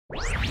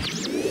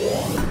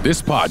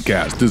This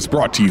podcast is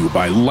brought to you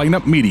by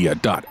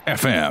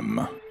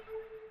lineupmedia.fm.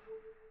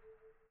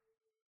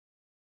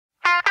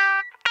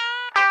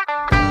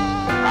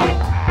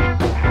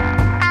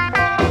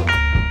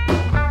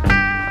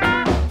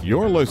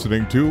 You're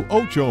listening to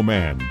Ocho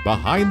Man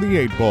Behind the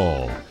Eight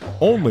Ball,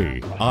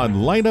 only on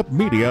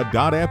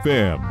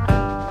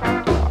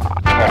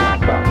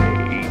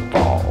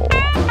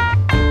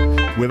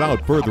lineupmedia.fm.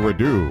 Without further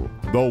ado,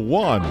 the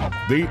one,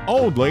 the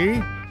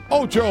only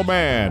Ocho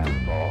Man.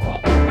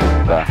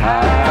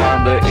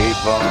 Behind the Eight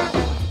Ball.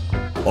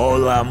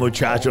 Hola,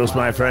 muchachos,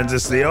 my friends.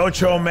 It's the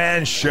Ocho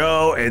Man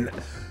Show, and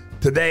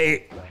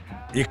today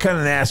you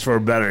couldn't ask for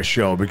a better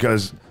show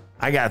because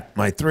I got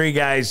my three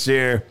guys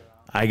here.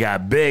 I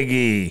got Big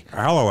E.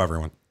 Hello,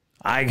 everyone.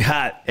 I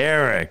got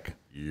Eric.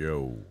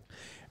 Yo.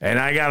 And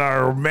I got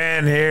our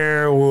man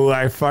here who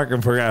I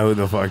fucking forgot who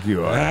the fuck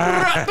you are.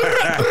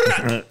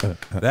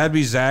 That'd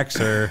be Zach,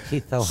 sir.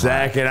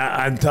 Zach, and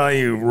I'm telling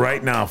you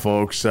right now,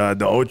 folks, the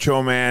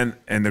Ocho Man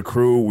and the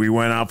crew, we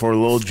went out for a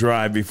little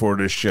drive before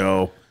this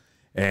show,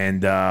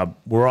 and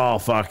we're all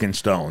fucking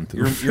stoned.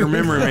 Your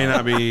memory may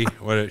not be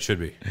what it should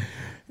be.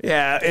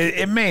 Yeah,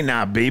 it may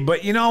not be,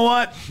 but you know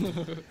what?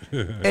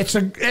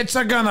 It's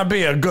gonna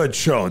be a good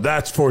show.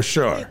 That's for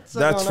sure.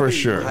 That's for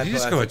sure. Did you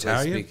just go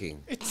Italian?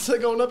 It's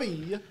gonna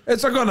be.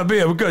 It's gonna be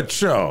a good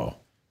show.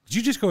 Did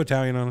you just go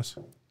Italian on us?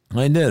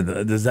 I did.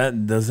 Does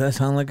that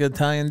sound like an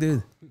Italian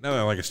dude?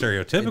 No, like a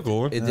stereotypical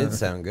one. It did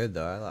sound good,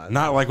 though.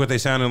 Not like what they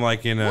sounded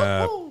like in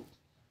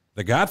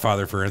The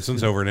Godfather, for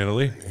instance, over in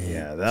Italy.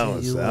 Yeah, that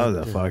was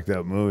a fucked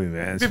up movie,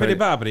 man. Bippity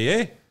boppity,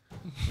 eh?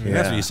 I mean,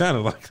 that's what you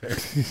sounded like there.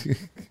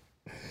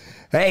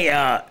 Hey,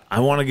 I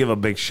want to give a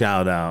big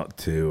shout out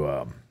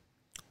to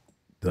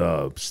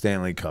the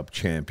Stanley Cup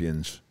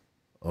champions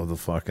of the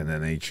fucking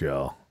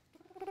NHL,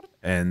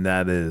 and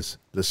that is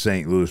the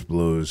St. Louis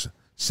Blues.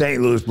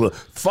 St. Louis Blues.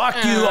 Fuck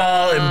you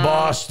all in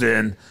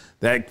Boston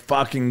that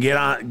fucking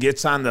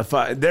gets on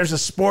the there's a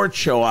sports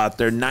show out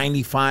there,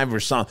 95 or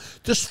something.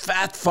 Just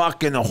fat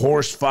fucking a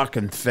horse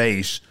fucking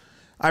face.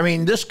 I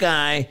mean, this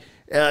guy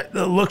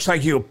looks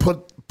like you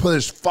put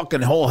his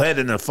fucking whole head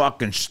in a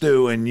fucking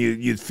stew and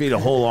you'd feed a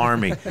whole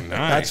army. Nice.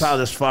 That's how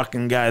this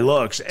fucking guy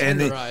looks. And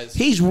Tenderized.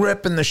 he's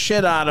ripping the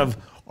shit out of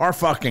our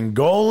fucking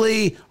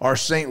goalie, our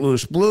St.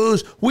 Louis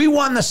Blues. We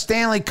won the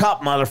Stanley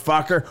Cup,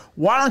 motherfucker.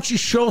 Why don't you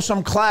show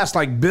some class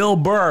like Bill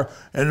Burr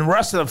and the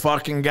rest of the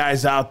fucking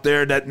guys out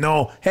there that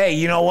know, hey,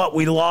 you know what?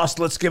 We lost.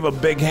 Let's give a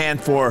big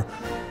hand for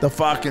the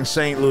fucking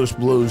St. Louis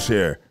Blues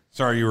here.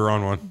 Sorry you were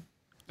on one.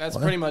 That's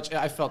pretty much.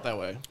 I felt that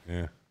way.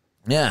 Yeah.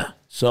 Yeah.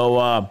 So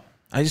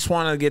I just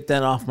wanted to get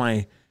that off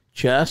my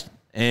chest.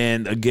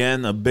 And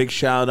again, a big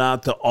shout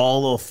out to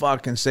all the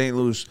fucking St.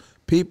 Louis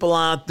people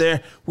out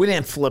there. We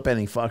didn't flip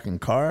any fucking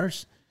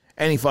cars,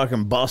 any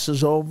fucking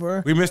buses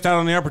over. We missed out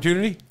on the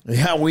opportunity?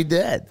 Yeah, we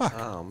did.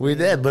 Oh, We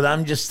did. But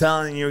I'm just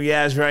telling you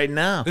guys right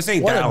now. This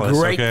ain't what Dallas, a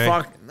great okay?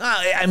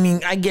 I mean,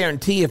 I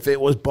guarantee if it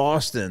was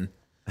Boston,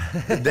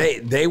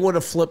 they would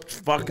have flipped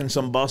fucking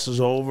some buses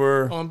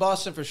over. Well, in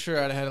Boston, for sure,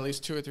 I'd have had at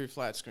least 2 or 3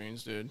 flat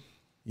screens, dude.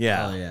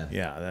 Yeah. Oh, yeah.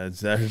 Yeah,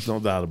 there's no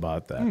doubt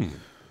about that.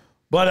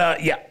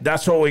 But, yeah,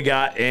 that's what we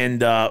got,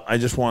 and I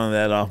just wanted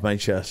that off my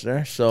chest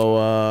there.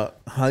 So,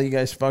 how you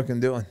guys fucking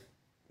doing?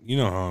 You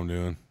know how I'm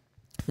doing.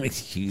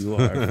 You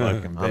are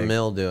fucking big. I'm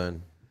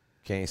mildewing.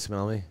 Can you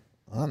smell me?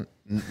 I'm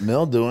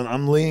mildewing.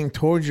 I'm leaning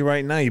towards you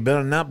right now. You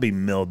better not be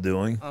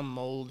mildewing. I'm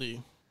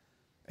moldy.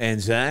 And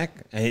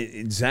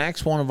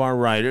Zach's one of our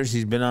writers.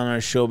 He's been on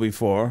our show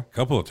before. A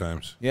couple of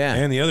times. Yeah.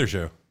 And the other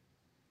show.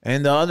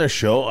 And the other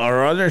show,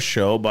 our other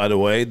show, by the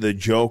way, The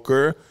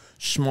Joker,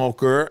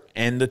 Smoker,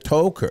 and The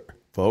Toker.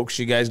 Folks,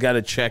 you guys got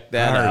to check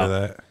that I heard out. of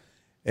that.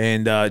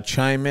 And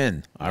chime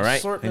in, all right? I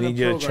Assortment need of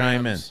you to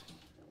chime in. programs.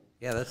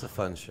 Yeah, that's a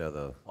fun show,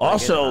 though.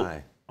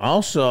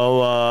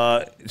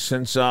 Also,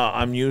 since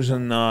I'm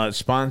using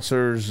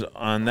sponsors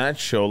on that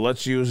show,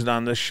 let's use it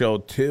on this show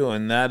too,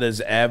 and that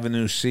is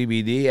Avenue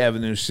CBD.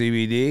 Avenue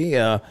CBD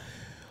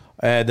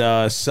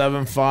at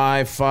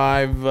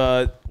 755.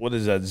 What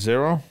is that?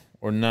 0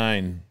 or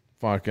 9?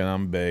 Fucking,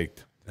 I'm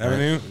baked.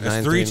 Avenue?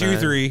 That's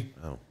 323.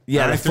 Oh.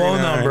 Yeah, the phone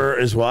 939. number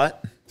is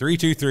what?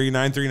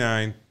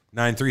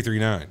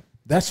 323-939-9339.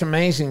 That's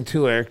amazing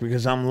too, Eric,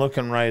 because I'm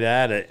looking right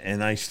at it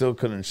and I still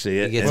couldn't see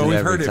it. You get Well, to we've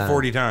every heard it time.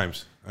 40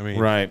 times. I mean,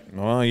 Right.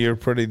 Well, you're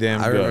pretty damn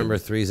I good. remember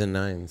 3s and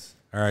 9s.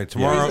 all right,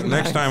 tomorrow,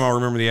 next time I'll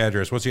remember the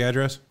address. What's the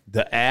address?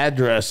 The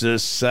address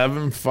is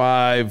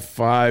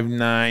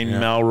 7559 Yeah.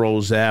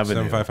 Melrose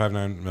Avenue.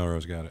 7559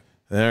 Melrose, got it.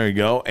 There you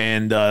go.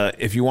 And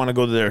if you want to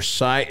go to their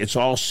site, it's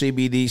all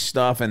CBD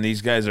stuff, and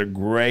these guys are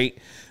great.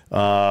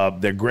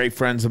 They're great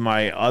friends of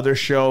my other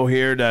show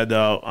here that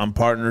I'm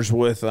partners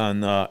with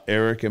on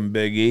Eric and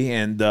Big E.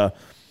 And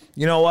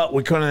you know what?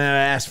 We couldn't have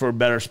asked for a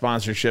better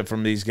sponsorship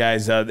from these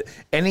guys.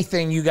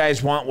 Anything you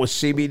guys want with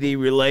CBD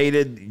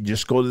related,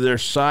 just go to their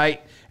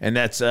site, and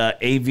that's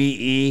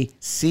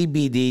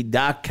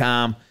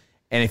avecbd.com.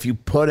 And if you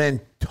put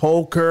in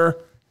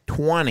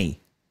Toker20,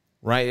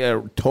 right,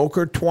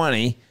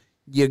 Toker20,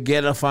 you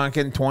get a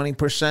fucking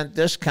 20%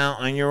 discount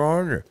on your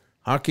order.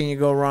 How can you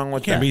go wrong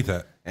with Can't that? beat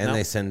that. And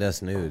they send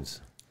us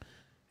nudes.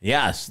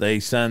 Yes, they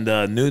send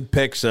nude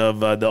pics of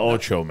the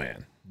Ocho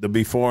Man, the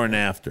before and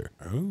after.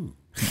 Ooh.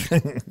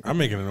 I'm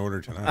making an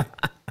order tonight.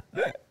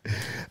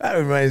 That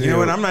reminds You me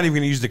know of- what? I'm not even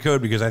going to use the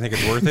code because I think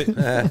it's worth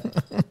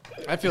it.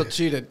 I feel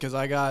cheated because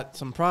I got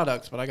some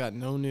products, but I got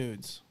no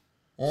nudes.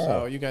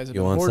 So you guys have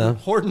You been want hoarding, some?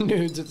 hoarding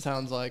nudes, it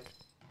sounds like.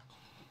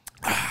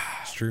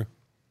 It's true.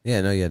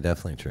 Yeah, no, yeah,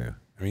 definitely true.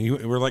 I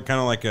mean, we're like kind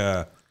of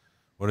like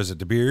what is it?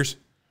 De Beers.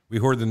 We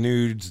hoard the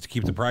nudes to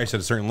keep the price at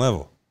a certain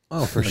level.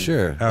 Oh, for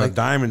sure. How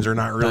diamonds are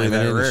not really diamond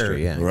that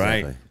industry, rare. yeah,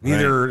 Right.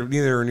 exactly.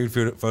 Neither are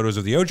nude photos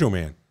of the Ocho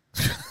Man.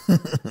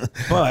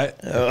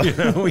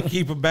 But we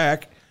keep them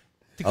back.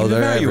 To Oh, keep the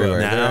they're value up. everywhere.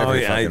 They're No,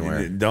 every yeah, fucking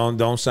where.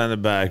 don't send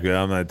it back.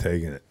 I'm not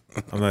taking it.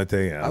 I'm not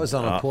taking it. I was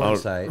on a porn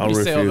site. I'll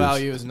Resale refuse.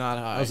 value is not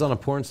high. I was on a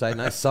porn site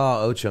and I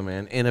saw Ocho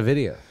Man in a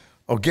video.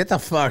 Oh, get the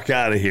fuck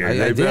out of here! I They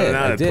better did.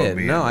 not I have put did.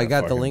 me No, in I that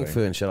got the fucking link thing. for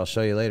it and shit. I'll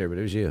show you later, but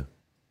it was you.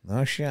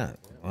 No shit.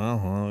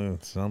 Well,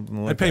 it's something.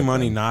 to I'd look pay at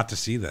money then. not to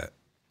see that.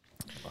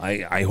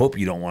 I hope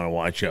you don't want to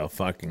watch a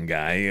fucking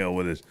guy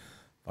with his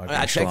fucking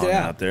I checked it schlong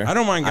out. there. I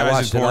don't mind I guys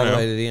watched in it all the porno.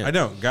 way to the end. I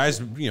don't.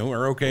 Guys,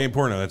 are okay in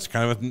porno. That's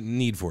kind of a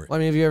need for it. Well, I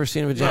mean, have you ever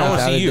seen a I vagina don't want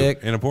to without a see you dick?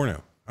 in a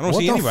porno. I don't What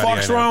see the anybody.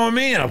 fuck's I know. wrong with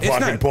me in a It's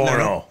fucking not, porno?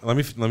 no. Let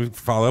me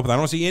follow up. I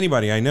don't see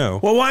anybody I know.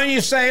 Well, why don't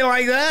you say it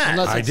like that?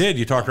 Unless I it's- did.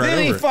 You talked right Did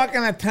he over it.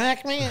 fucking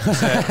attack me?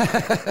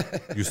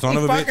 You son He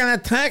of a fucking bitch.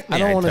 attacked me. I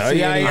don't wanna tell see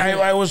you. any-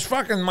 I was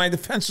fucking. My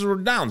defenses were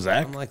down,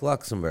 Zach. I'm like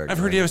Luxembourg. I've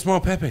heard you have a small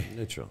pepe.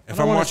 Neutral. If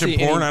don't I'm wanna watching see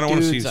any porn, I don't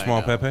want to see dudes I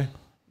small know. pepe.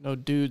 No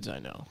dudes I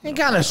know. You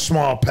got a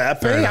small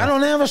Pepe. enough. I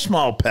don't have a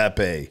small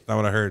Pepe. Not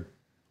what I heard.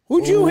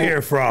 Who'd you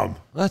hear from?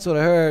 That's what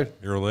I heard.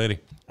 You're a lady.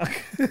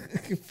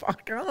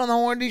 Fuck, I don't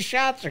know where these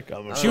shots are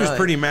coming She was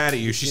pretty mad at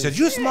you. She said,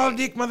 "You a small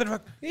dick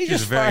motherfucker." She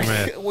was very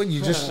mad. Well,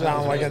 you just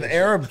sound like an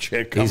Arab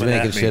chick coming He's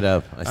making at me. shit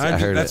up. I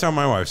heard That's it. how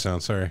my wife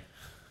sounds. Sorry.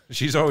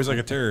 She's always like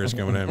a terrorist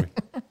coming at me.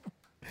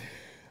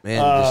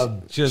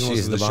 Man, She doesn't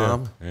she's listen the to the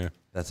bomb. show. Yeah.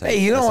 That's how, Hey,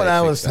 you know that's what how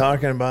I you was fix that.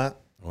 talking about?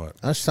 What?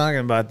 I was talking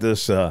about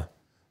this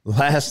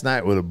last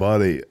night with a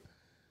buddy.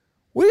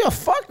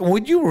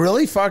 Would you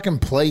really fucking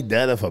play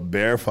dead if a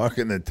bear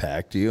fucking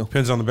attacked you?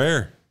 Depends on the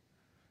bear.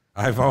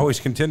 I've always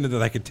contended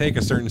that I could take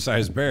a certain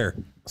size bear,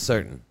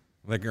 Certain.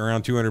 like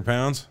around 200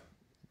 pounds.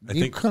 I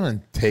You think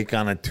couldn't take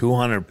on a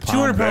 200-pound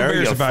 200-pound bear.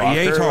 bear is you about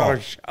yay fucker. tall. Oh,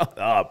 shut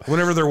up.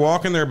 whenever they're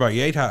walking, they're about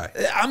yay high.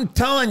 I'm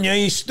telling you,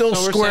 he's still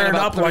So we're saying squared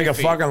about up like 3 a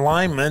feet. fucking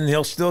lineman.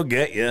 He'll still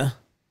get you.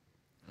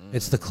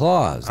 It's the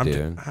claws, I'm,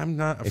 dude. I'm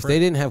not afraid. If they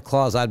didn't have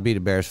claws, I'd beat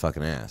a bear's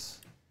fucking ass.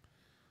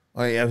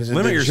 Oh, yeah,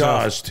 Limit the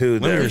yourself. Jaws, too.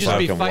 Limit They're You'd just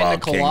be fucking fighting a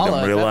Wild koala. Kingdom.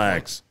 at that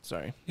Relax. point.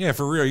 Sorry. Yeah,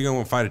 for real. You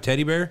going to fight a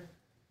teddy bear?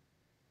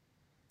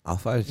 I'll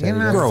fight a You're teddy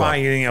not bear.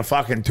 fighting a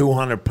fucking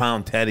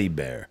 200-pound teddy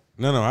bear.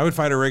 No. I would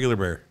fight a regular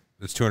bear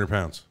that's 200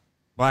 pounds.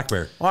 Black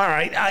bear. All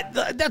right,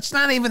 that's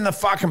not even the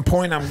fucking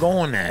point I'm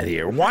going at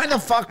here. Why the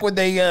fuck would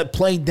they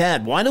play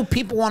dead? Why do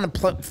people want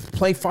to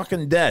play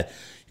fucking dead?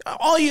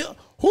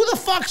 Who the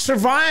fuck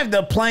survived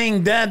a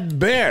playing dead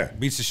bear?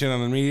 Beats the shit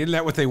out of me. Isn't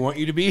that what they want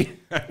you to be?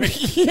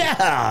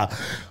 Yeah.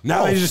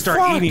 Now Oh, they just start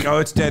fuck. eating. Oh,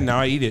 it's dead. Now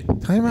I eat it.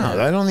 Time out.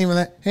 I don't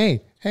even.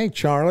 Hey,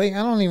 Charlie.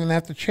 I don't even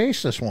have to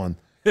chase this one.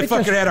 It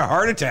fucking had a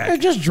heart It attack.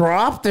 just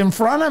dropped in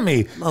front of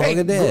me. Oh, look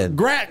at that.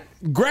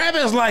 Grab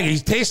his leg. He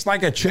tastes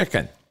like a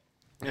chicken.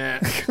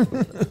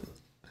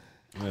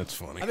 That's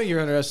funny. I think you're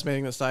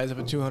underestimating the size of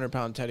a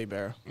 200-pound teddy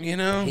bear. You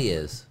know, He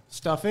is.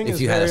 Stuffing If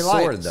is you had very a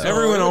light. sword, though. so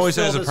everyone it would always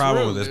fill has a this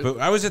problem room, with this. dude.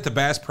 But I was at the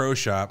Bass Pro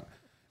Shop.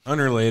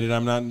 Unrelated.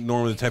 I'm not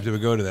normally the type that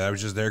would go to that. I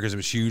was just there because it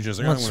was huge. I was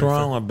like, What's I'm gonna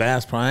wrong with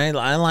Bass Pro?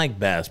 I like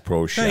Bass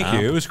Pro Shop. Thank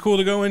you. It was cool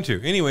to go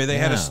into. Anyway, they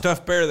had Yeah. a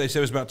stuffed bear. They said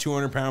it was about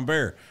 200-pound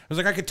bear. I was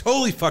like, I could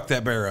totally fuck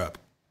that bear up.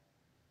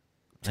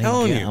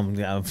 Telling you.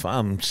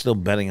 I'm still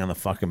betting on the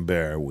fucking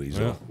bear,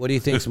 Weasel. What do you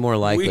think's more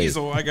likely?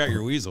 Weasel, I got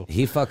your weasel.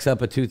 He fucks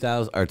up a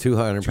 2,000 or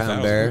 200-pound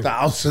 2,000. bear.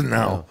 1,000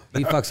 now.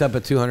 He fucks up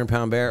a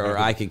 200-pound bear, or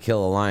I could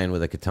kill a lion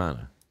with a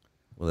katana,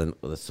 with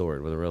a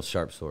sword, with a real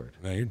sharp sword.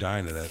 Man, you're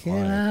dying to that. Get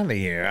lion. out of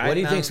here. What do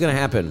you think's gonna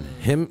happen?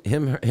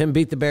 Him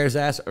beat the bear's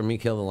ass, or me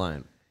kill the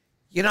lion?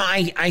 You know,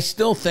 I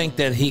still think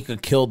that he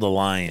could kill the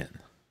lion.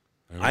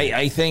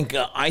 I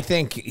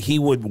think he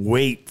would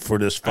wait for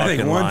this I fucking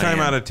think one lion. time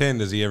out of 10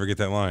 does he ever get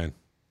that lion.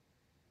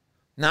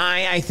 No,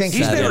 I think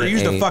He's Seven, never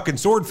used a eight. fucking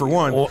sword for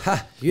one.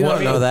 You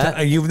don't know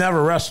that. You've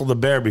never wrestled a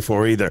bear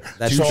before either.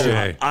 That's so true.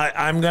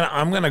 I'm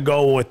gonna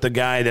go with the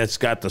guy that's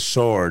got the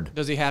sword.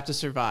 Does he have to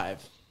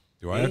survive?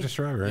 Do I have to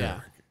try? Right?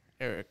 Yeah.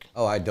 Eric.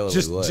 Oh, I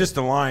totally would. Just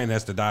the lion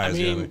has to die. I as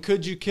the mean, enemy.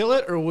 could you kill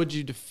it or would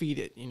you defeat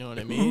it? You know what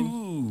I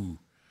mean?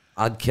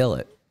 I'd kill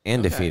it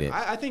and defeat it.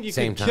 I think you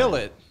Same could kill time.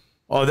 it.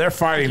 Oh, they're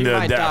fighting You to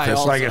might death. die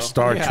It's like a also.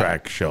 Star Yeah.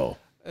 Trek show.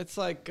 It's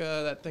like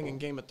that thing in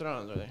Game of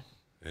Thrones where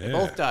they Yeah.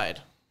 both died.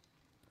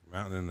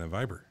 Mountain and the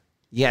viper.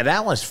 Yeah,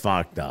 that was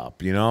fucked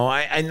up. You know,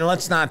 and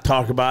let's not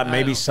talk about.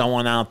 Maybe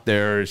someone out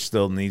there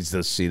still needs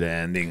to see the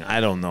ending.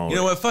 I don't know. You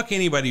know what? Fuck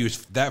anybody who's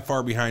that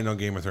far behind on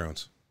Game of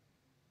Thrones.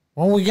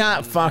 Well, we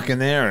got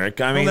fucking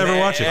Eric. I mean, never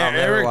watch it. I'll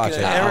never watch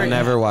it. I'll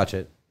never watch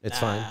it. It's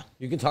fine.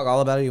 You can talk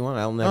all about it you want.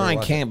 I'll never. No, I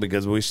watch can't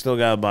because we still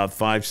got about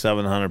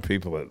 500-700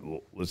 people that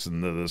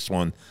listen to this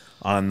one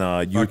on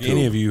YouTube. Fuck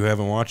any of you who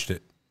haven't watched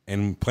it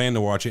and plan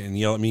to watch it and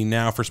yell at me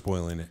now for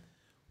spoiling it.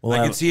 Well,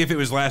 I can see if it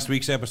was last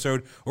week's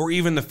episode or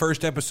even the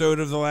first episode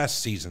of the last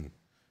season.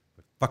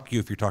 But fuck you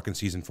if you're talking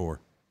season 4.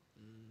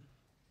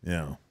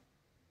 Yeah.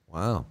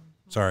 Wow.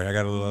 Sorry, I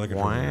got a little other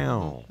control.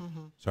 Wow.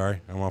 Sorry,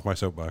 I'm off my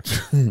soapbox.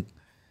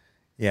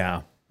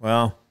 Yeah.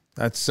 Well,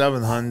 that's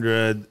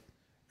 700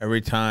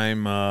 every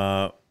time.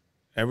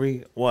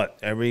 Every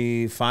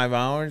 5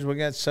 hours we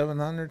get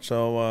 700.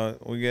 So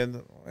we get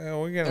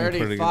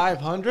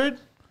 3,500.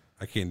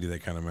 I can't do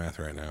that kind of math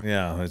right now.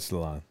 Yeah, it's a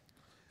lot.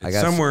 It's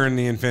somewhere in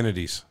the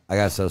infinities. I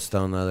got so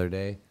stoned the other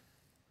day.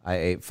 I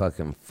ate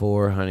fucking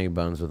 4 honey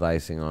buns with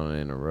icing on it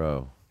in a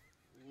row.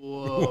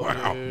 Whoa,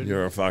 Wow. dude.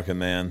 You're a fucking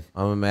man.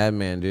 I'm a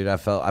madman, dude.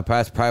 That's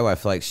probably why I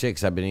feel like shit,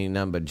 because I've been eating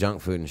nothing but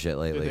junk food and shit Did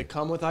lately. they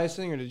come with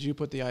icing, or did you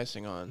put the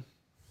icing on?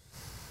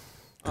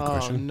 Good Oh,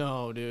 question.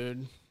 no,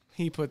 dude.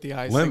 He put the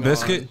icing Limp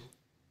Biscuit? on.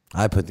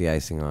 I put the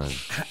icing on.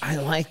 I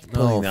like No,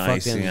 putting the fucking-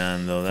 icing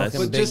on though. That's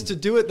fucking But just to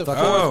do it the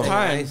Oh. fourth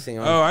time. Icing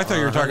on- Oh, I thought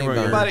you were on talking honey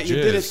about your bun. About it, you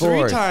did it jizz. 3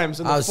 Fourth. times,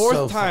 and I the was fourth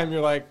so time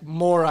you're like,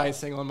 more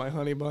icing on my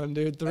honey bun,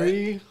 dude.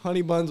 3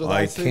 honey buns with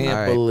I icing. can't All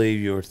right. believe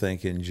you were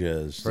thinking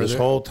jizz. This Further-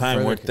 whole time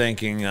further- we're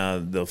thinking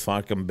the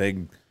fucking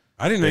big.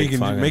 I didn't know you Big can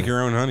fucking- make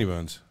your own honey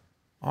buns.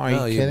 Oh,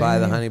 No, you buy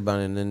the honey bun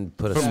and then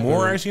put a Put spoon.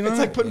 more icing on It's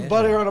it? like putting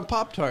butter on a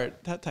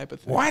Pop-Tart, that type of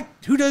thing. What?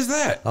 Who does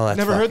that? Oh, that's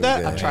Never heard fucking that?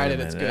 good. I've tried it.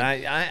 It's good.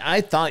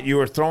 I thought you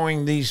were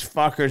throwing these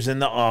fuckers in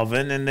the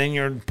oven and then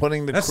you're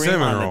putting the That's cream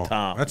cinnamon on roll. the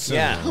top. That's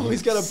yeah. cinnamon Oh,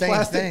 he's got a Same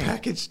plastic thing.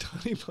 packaged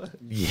honey bun.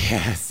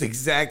 Yes,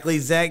 exactly.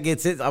 Zach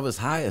gets it. I was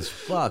high as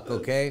fuck,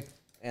 okay?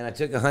 And I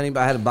took I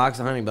had a box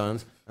of honey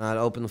buns, and I'd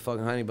open the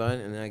fucking honey bun,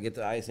 and then I get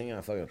the icing, and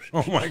I fucking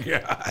Oh, my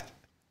God.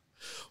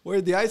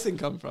 Where'd the icing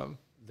come from?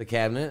 the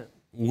cabinet.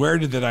 Where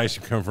did that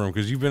icing come from?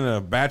 Because you've been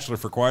a bachelor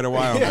for quite a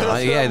while now.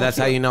 Yeah, that's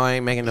how you know I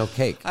ain't making no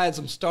cake. I had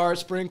some star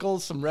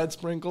sprinkles, some red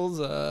sprinkles.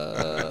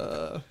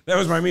 That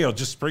was my meal,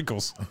 just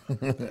sprinkles.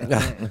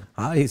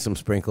 I'll eat some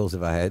sprinkles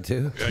if I had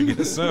to. I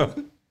guess so.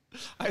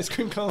 ice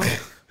cream cone.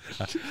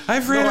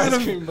 I've No ran out ice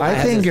of. cream. I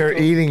but- think you're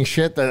eating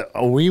shit that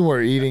we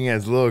were eating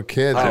as little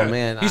kids. Oh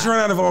man, He's run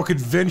out of all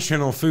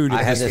conventional food. I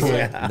At had this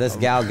this. point. This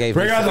gal gave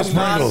Bring me out the some-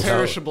 sprinkles.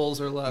 Non-perishables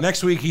are left.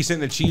 Next week, he's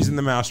sending the cheese and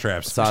the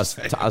mousetraps. So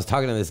I was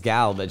talking to this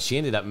gal, but she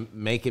ended up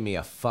making me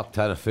a fuck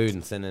ton of food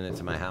and sending it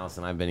to my house,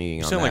 and I've been eating.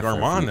 You on sound that like for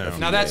a Armand few- now. a few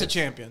Now that's a days.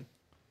 champion.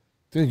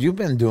 Dude, you've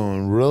been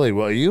doing really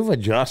well. You've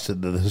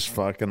adjusted to this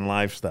fucking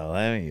lifestyle,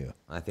 haven't you?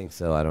 I think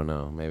so. I don't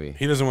know. Maybe.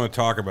 He doesn't want to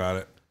talk about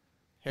it.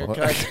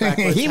 Haircuts,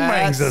 backwards He brings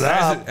hats. it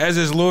up. As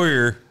his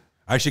lawyer,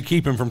 I should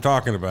keep him from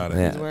talking about it.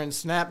 Yeah. He's wearing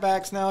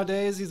snapbacks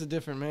nowadays. He's a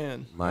different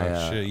man. My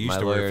Oh, shit, you used my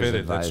to wear lawyer's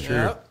fitted, that's advised- true.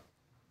 Yep.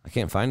 I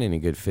can't find any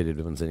good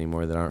fitted ones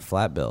anymore that aren't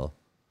flat bill.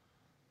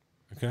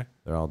 Okay.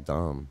 They're all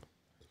dumb.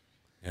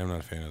 Yeah, I'm not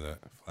a fan of that.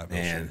 Flat bill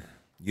shit. Man,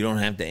 you don't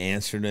have to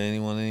answer to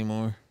anyone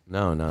anymore.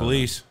 No.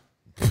 Police,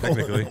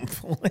 technically.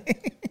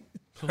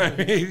 I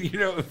mean, you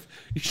know, if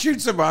you shoot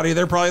somebody,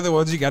 they're probably the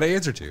ones you got to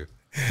answer to.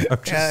 I'm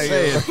just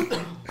saying.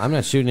 I'm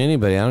not shooting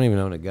anybody. I don't even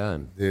own a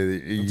gun.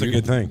 Dude, That's a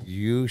good thing.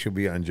 You should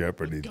be on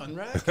Jeopardy. Gun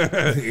rack?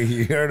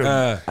 You're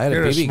the, I had a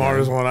you're the BB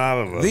smartest gun. one out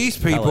of us. These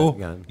people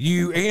gun.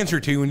 you answer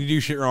to when you do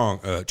shit wrong.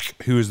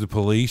 Who is the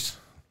police?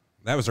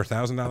 That was our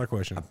 $1,000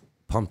 question.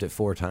 Pumped it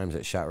 4 times.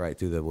 It shot right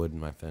through the wood in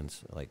my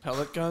fence. Like,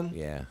 Pellet gun?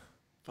 yeah,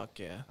 Fuck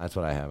yeah. that's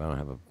what I have. I don't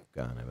have a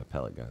gun. I have a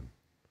pellet gun.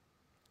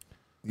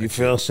 You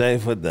feel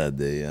safe with that,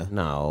 do you?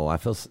 No, I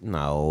feel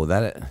no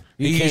that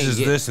you He can't uses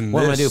get- this and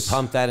what am I this. do?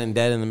 Pump that and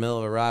dead in the middle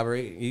of a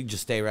robbery? You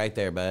just stay right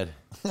there, bud.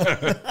 me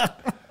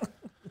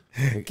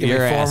Your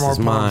 4 ass more is pumps,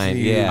 mine.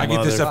 you Yeah, I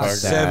get this up to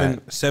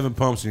motherfucker. seven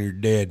pumps and you're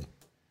dead.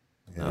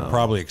 It'll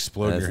probably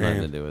explode That's your nothing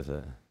to hand. do with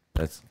it.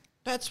 That's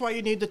That's why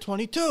you need the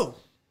 22.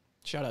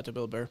 Shout out to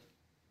Bill Burr.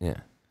 yeah.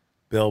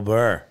 Bill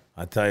Burr.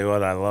 I tell you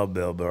what, I love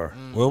Bill Burr.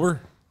 Wilbur?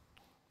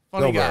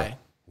 Funny Bill Burr. guy.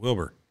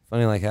 Wilbur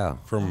Funny like how?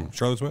 from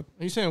Charlotte's Web?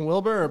 Are you saying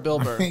Wilbur or Bill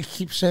Burr? He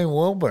keeps saying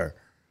Wilbur.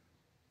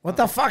 What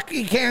the fuck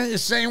you can't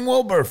say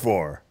Wilbur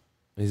for?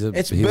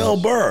 It's Bill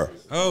Burr.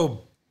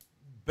 Oh,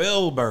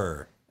 Bill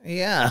Burr.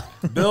 Yeah.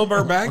 Bill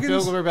Burr Baggins?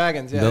 Bill Burr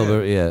Baggins. Yeah. Bill yeah.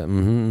 Burr, yeah.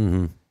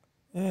 Mm-hmm.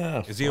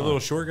 Yeah. Is he a little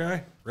short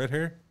guy? Red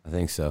hair? I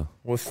think so.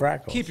 With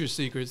freckles. Keep your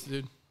secrets,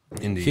 dude.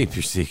 Indeed. Keep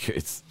your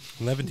secrets.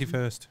 11th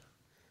first.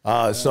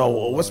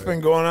 So what's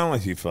been going on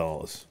with you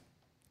fellas?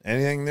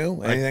 Anything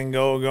new? Anything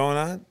going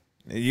on?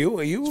 You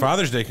It's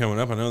Father's Day coming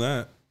up. I know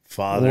that.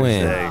 Father's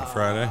When? Day.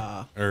 Friday.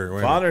 Or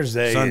wait, Father's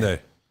Day.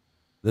 Sunday.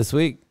 This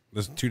week?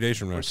 This is 2 days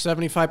from now. We're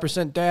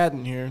 75% dad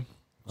in here.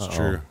 It's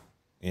true.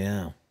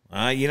 Yeah.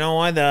 You know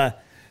what?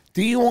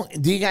 Do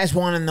you guys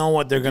want to know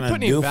what they're gonna put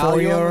any do for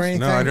value you on or this? anything?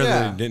 No, I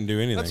Yeah. didn't do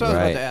anything. That's what I was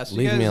Right. about to ask.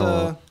 Leave me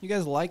alone. You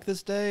guys like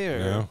this day? Or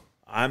No,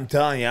 I'm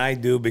telling you, I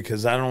do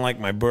because I don't like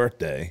my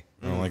birthday.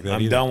 I don't like that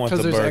I'm either. done with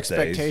because the there's birthdays.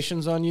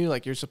 expectations on you,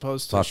 like you're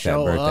supposed to Fuck that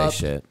show birthday up.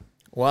 shit.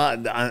 Well,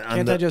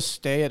 Can't I just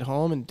stay at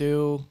home and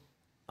do?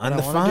 On I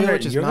the wanna do, founder,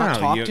 which is not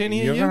talk to any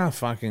of you're you? gonna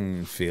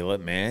fucking feel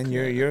it, man.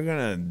 You're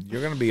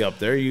gonna be up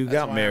there. You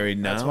got married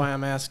now. That's why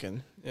I'm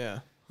asking. Yeah.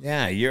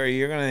 Yeah,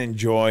 you're gonna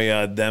enjoy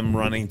them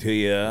running to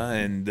you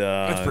and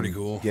That's pretty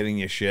cool. getting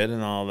you shit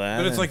and all that.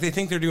 But it's like they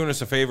think they're doing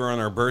us a favor on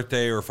our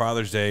birthday or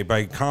Father's Day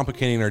by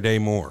complicating our day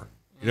more.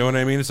 You know what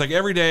I mean? It's like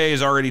every day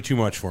is already too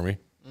much for me.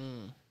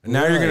 And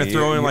now you're going to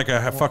throw in like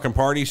a fucking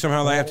party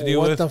somehow they have to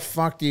deal what with. the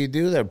fuck do you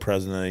do there,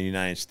 President of the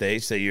United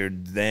States, that you're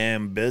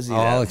damn busy?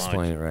 I'll that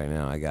explain much? it right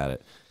now. I got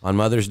it. On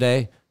Mother's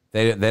Day,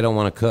 they don't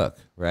want to cook,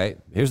 right?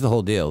 Here's the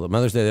whole deal.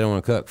 Mother's Day, they don't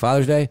want to cook.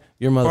 Father's Day,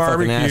 your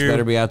motherfucking ass Barbecue.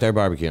 better be out there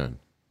barbecuing.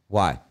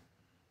 Why?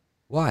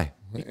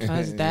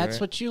 Because that's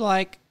what you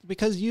like.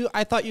 Because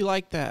I thought you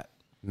liked that.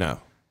 No.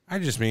 I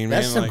just mean,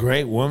 That's man, a like,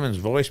 great woman's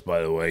voice,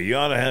 by the way. You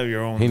ought to have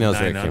your own. He knows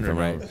where it came 900 from,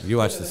 right? You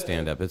watch the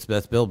stand-up.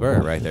 That's Bill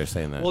Burr right there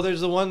saying that. Well,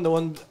 there's the one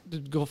to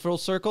go full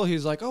circle.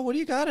 He's like, oh, what do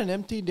you got? An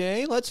empty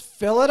day? Let's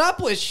fill it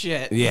up with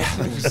shit. yeah.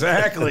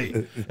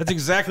 exactly. That's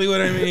exactly what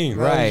I mean.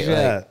 Right.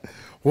 Yeah.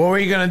 What were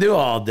you gonna do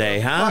all day,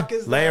 huh? fuck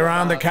is Lay that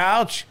around the about?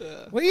 couch?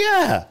 Well,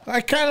 yeah,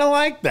 I kind of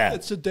like that.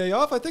 It's a day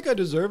off. I think I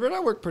deserve it. I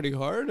work pretty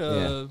hard.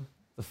 The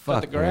Cut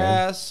fuck, the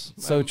grass.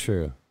 Man. So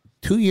true.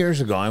 2 years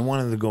ago, I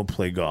wanted to go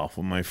play golf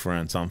with my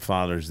friends on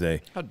Father's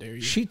Day. How dare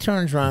you? She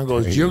turns around and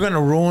goes, "You're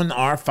gonna ruin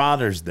our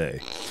Father's Day."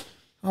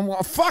 I'm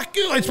like, "Fuck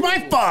you! It's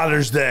my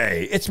Father's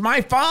Day. It's my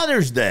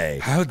Father's Day."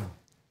 How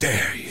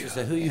dare you? Is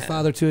that who you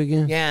father to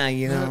again? Yeah,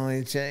 you know,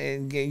 it's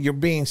you're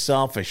being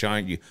selfish,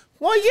 aren't you?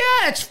 Well,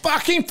 yeah, it's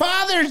fucking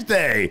Father's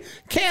Day.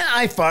 Can't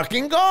I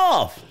fucking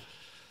golf?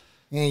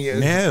 Yeah,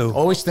 No.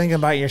 Always thinking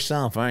about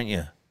yourself, aren't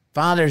you?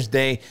 Father's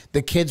Day,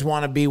 the kids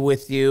want to be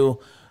with you.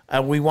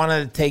 We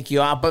wanted to take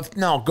you out, but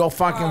no, go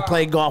fucking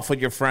play golf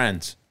with your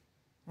friends.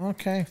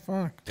 Okay,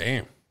 fuck.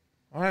 Damn.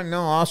 All right,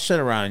 no, I'll sit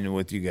around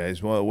with you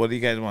guys. What do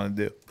you guys want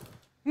to do?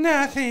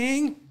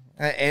 Nothing.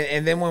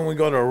 And then when we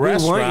go to a We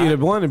restaurant, want you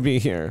to want to be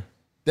here.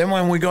 then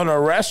when we go to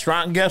a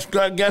restaurant,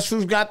 guess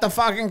who's got the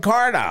fucking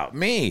card out?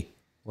 Me.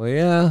 Well,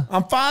 yeah.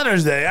 On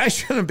Father's Day, I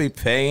shouldn't be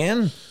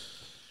paying.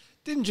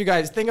 Didn't you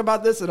guys think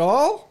about this at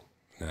all?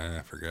 Nah,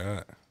 I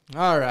forgot.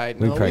 All right.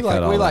 We No, probably we like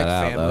cut all we like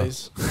that out,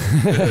 families.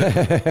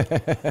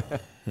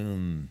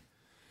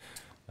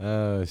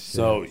 Oh, shit.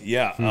 So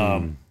yeah,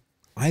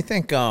 I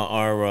think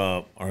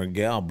our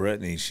gal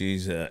Brittany,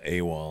 she's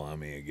AWOL on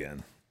me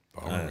again.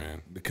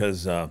 Man.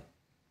 Because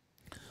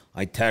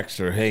I text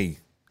her, "Hey,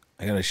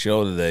 I got a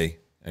show today.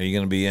 Are you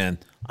gonna be in?"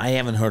 I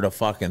haven't heard a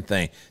fucking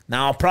thing.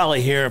 Now I'll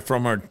probably hear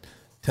from her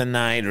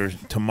tonight or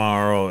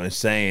tomorrow and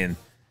saying,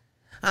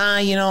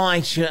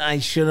 I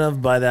should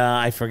have, but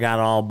I forgot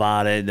all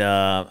about it.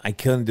 I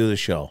couldn't do the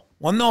show.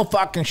 Well, no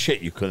fucking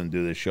shit, you couldn't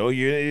do the show.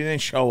 You didn't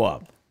show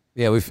up.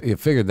 Yeah, we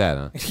figured that,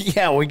 huh?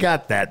 Yeah, we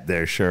got that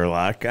there,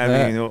 Sherlock.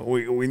 I mean,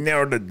 we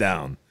narrowed it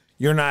down.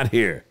 You're not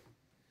here.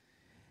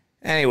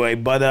 Anyway,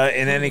 but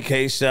in any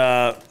case,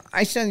 I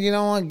said, you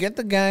know what? Get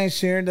the guys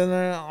here that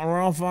are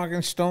all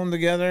fucking stoned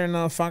together in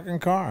a fucking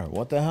car.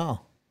 What the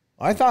hell?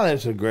 I thought it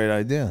was a great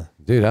idea.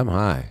 Dude, I'm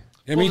high.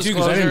 Yeah, me Full too.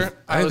 Because disclosure,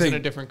 I didn't was in think-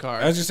 a different car.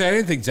 I was just saying, I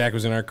didn't think Zach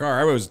was in our car.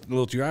 I was a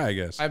little too high, I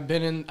guess.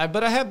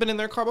 but I have been in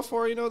their car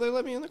before. You know, they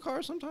let me in the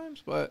car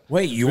sometimes. But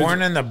Wait, you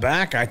weren't in the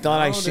back? I thought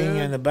I No, seen you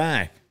dude. in the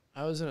back.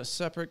 I was in a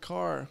separate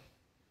car.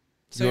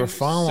 You were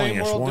following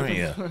us, world, weren't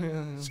you?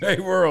 different-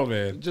 Same world,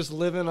 man. Just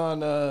living on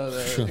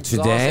exhaust.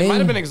 Today? It might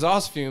have been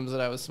exhaust fumes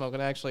that I was smoking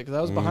actually, because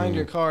I was behind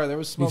your car. There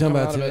was You smoke talking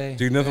coming about out of today? it.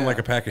 Dude, nothing like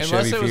a pack of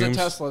Unless Chevy it was fumes. a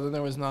Tesla, then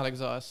there was not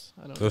exhaust.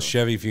 I don't know. Those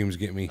Chevy fumes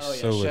get me Oh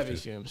yeah, so Chevy lifted.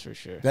 fumes for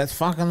sure. That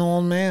fucking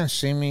old man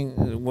see me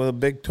with a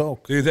big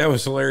toke. Dude, that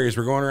was hilarious.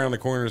 We're going around the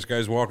corner. This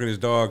guy's walking his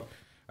dog.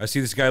 I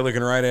see this guy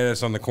looking right at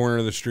us on the corner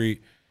of the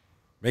street.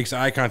 Makes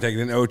eye contact.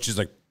 And then Oach is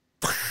like,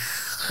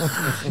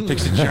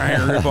 takes a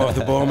giant rip off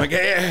the bowl. I'm like,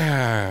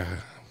 yeah.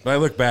 But I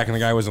look back and the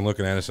guy wasn't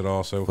looking at us at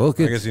all. So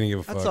Focus. I guess he didn't give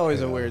a fuck. That's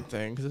always a weird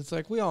thing because it's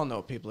like we all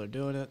know people are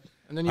doing it,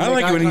 and then you I make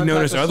like it eye when you contact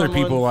notice with other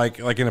someone. people like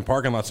in a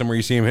parking lot somewhere.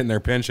 You see them hitting their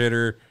pinch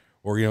hitter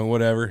or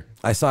whatever.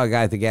 I saw a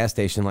guy at the gas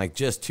station like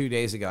just 2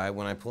 days ago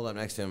when I pulled up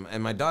next to him,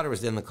 and my daughter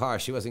was in the car.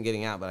 She wasn't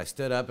getting out, but I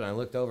stood up and I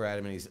looked over at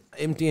him, and he's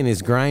emptying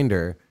his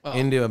grinder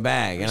into a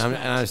bag, and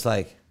I was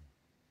like,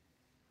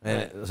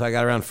 so I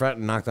got around front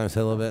and knocked on his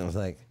head a little bit, and was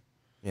like,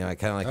 I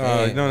kind of like,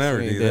 Oh, hey, don't that's ever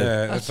what he do did.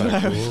 that. That's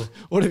not cool.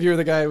 What if you're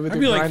the guy with I'd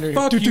your be like, grinder?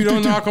 fuck you,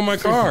 don't knock on my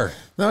car.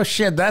 No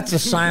shit, that's a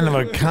sign of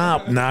a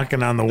cop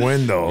knocking on the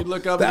window. You'd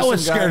look up That at would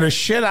some scare guy- the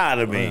shit out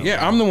of me.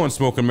 Yeah, I'm the one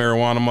smoking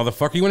marijuana,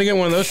 motherfucker. You want to get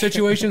one of those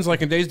situations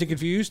like in Dazed and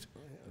Confused?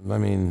 I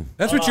mean,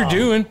 That's what you're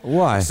doing.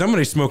 Why?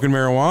 Somebody's smoking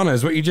marijuana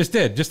is what you just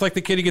did. Just like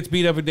the kid who gets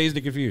beat up at Dazed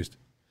and Confused.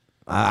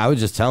 I would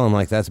just tell him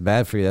like that's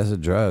bad for you. That's a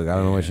drug. I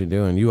don't know what you're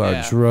doing. You are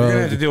Yeah. a drug You're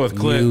gonna have to deal with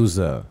Clint.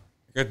 user.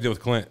 I got to deal with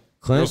Clint.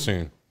 Clint? Real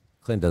soon.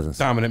 Clint doesn't.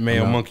 Dominant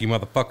male monkey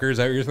motherfucker. Is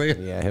that what you're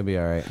saying? Yeah, he'll be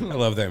all right. I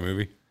love that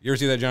movie. You ever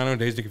see that, Jono?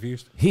 Dazed and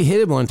Confused? He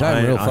hit him one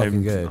time real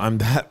fucking good. I'm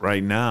that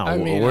right now. I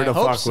mean, Where I the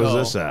hope fuck was so.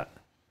 this at?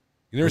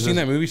 You never seen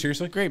that movie?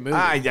 Seriously? Great movie.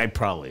 I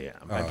probably am.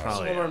 I One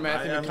probably where am.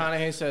 Matthew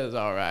McConaughey says,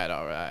 "All right,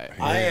 all right."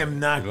 I am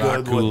not A lot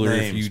good cooler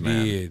with if names, you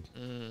man. did.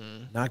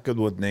 Not good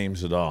with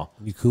names at all.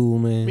 You cool,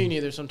 man? Me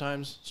neither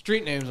sometimes.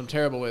 Street names I'm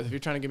terrible with. If you're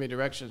trying to give me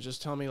directions,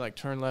 just tell me like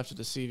turn left at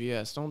the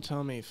CVS. Don't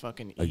tell me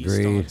fucking east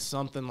Agreed. on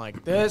something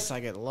like this.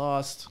 I get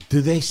lost. Do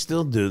they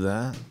still do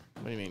that?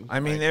 What do you mean? I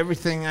mean,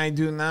 everything I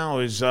do now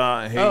is,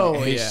 hey,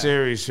 yeah.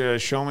 Siri,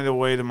 show me the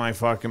way to my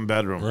fucking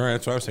bedroom. Right,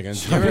 that's what I was thinking.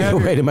 You ever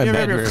have Way to my you ever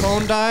have your bedroom.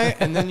 phone die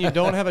and then you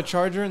don't have a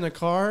charger in the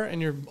car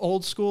and you're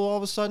old school all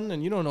of a sudden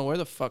and you don't know where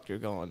the fuck you're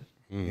going.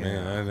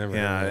 Man, I never.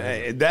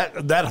 Yeah,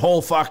 that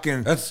whole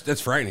fucking That's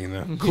frightening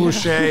though.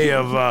 cliche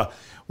of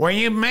when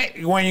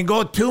you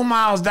go 2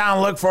 miles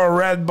down, look for a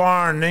red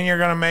barn. Then you're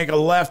gonna make a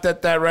left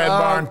at that red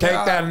barn. Take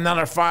that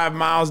another 5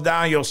 miles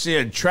down. You'll see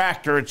a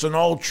tractor. It's an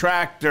old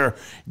tractor.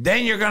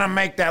 Then you're gonna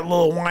make that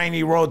little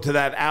windy road to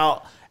that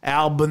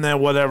Albany,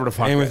 whatever the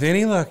fuck. And with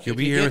any luck, you'll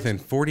be you here get- within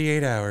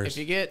 48 hours. If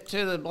you get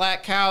to the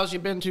black cows,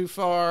 you've been too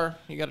far.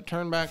 You got to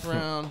turn back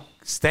around.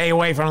 Stay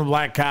away from the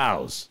black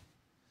cows.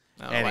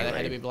 I don't know why they had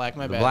Anyway. to be black.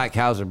 My The bad. black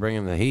cows are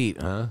bringing the heat,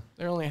 huh?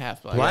 They're only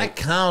half black. Black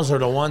cows are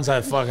the ones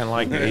I fucking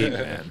like to eat,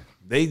 man.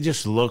 They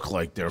just look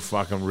like they're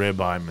fucking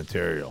ribeye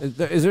material.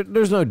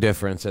 There's no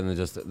difference in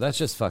that's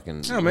just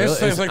fucking. No, man,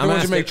 it's like the I'm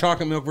ones that make asking-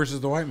 chocolate milk versus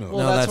the white milk.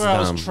 Well, No, that's that's where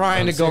I dumb. was trying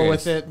I'm to go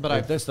serious. with it,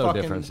 but There's no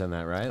fucking- difference in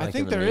that, right? I Like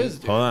think in the there meat? is.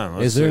 Dude. Hold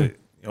on. Is there?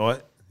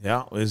 What?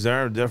 Yeah. Is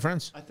there a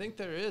difference? I think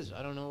there is.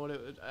 I don't know what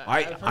it would.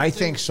 I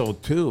think so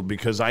too,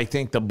 because I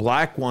think the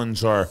black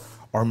ones are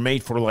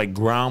made for like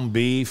ground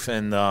beef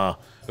and The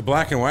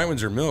black and white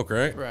ones are milk,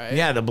 right? Right.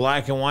 yeah, the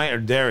black and white are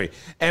dairy.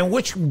 And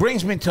which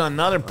brings me to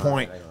another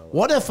point.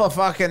 What if a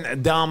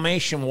fucking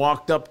Dalmatian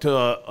walked up to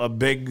a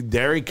big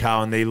dairy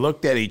cow and they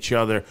looked at each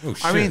other? Oh, I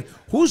shit. mean,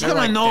 who's gonna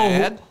like, know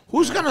 "Dad?"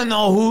 who's gonna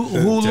know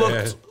who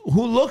Dad.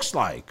 looks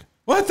like?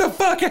 What the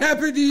fuck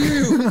happened to you?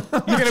 You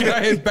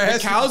giant The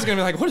bastard. cow's gonna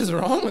be like, "What is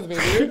wrong with me,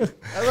 dude?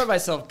 I let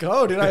myself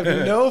go, dude. I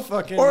have no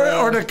fucking."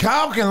 Or the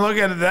cow can look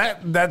at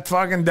that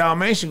fucking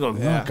Dalmatian and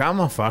go, look,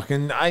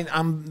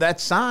 I'm that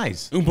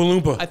size. Oompa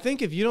Loompa. I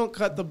think if you don't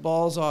cut the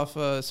balls off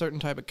a certain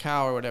type of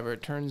cow or whatever,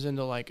 it turns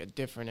into like a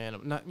different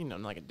animal. Not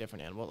like a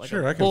different animal, like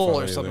Sure, I a can bull follow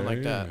or you something there,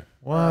 like yeah. that.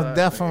 Well,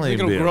 definitely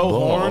It'll be a grow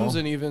bull. horns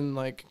and even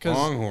like because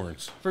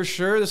Longhorns. for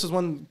sure, this is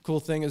one cool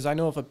thing is I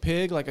know if a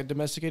pig, like a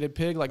domesticated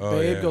pig, like Oh,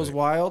 Babe, yeah, goes like-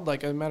 wild,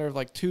 like a matter of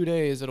like 2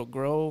 days, it'll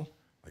grow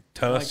Like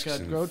tusks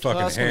like and grow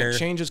fucking tusk hair. and it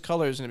changes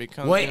colors and it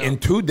becomes. Wait, you know- in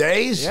 2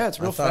 days? yeah, it's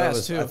real I thought it fast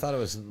was- too. I thought it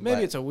was maybe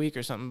like- it's a week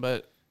or something,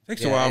 but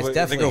Takes a while, it but they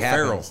definitely go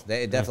feral. happens.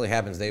 It definitely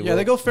happens. they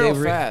go feral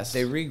fast.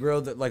 They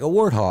regrow like a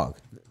warthog.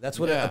 That's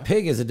what Yeah. a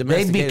pig is. A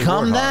domesticated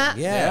become warthog. that?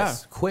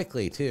 Yes,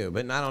 quickly too.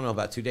 But I don't know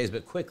about 2 days,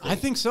 but quickly. I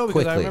think so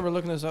because I Quickly. remember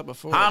looking this up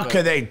before. How but-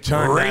 could they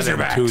turn that in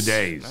Razorbacks. 2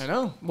 days? I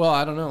know. Well,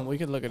 I don't know. We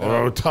could look it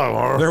Or, up,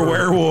 They're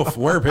werewolf,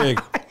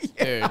 werepig.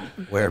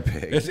 dude. Were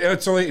pig.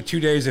 It's only 2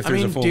 days if I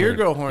there's a mean, full deer moon.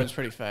 grow horns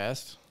pretty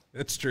fast.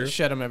 That's true.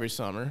 Shed them every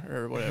summer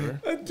or whatever.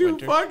 2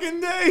 Winter.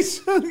 fucking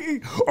days.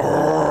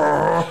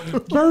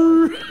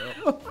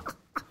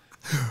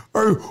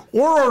 Hey,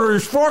 what are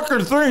these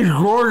fucking things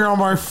growing on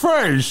my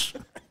face?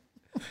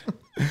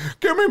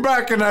 Get me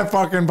back in that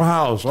fucking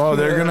house. Oh,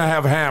 they're gonna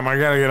have ham. I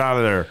gotta get out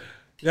of there.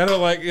 I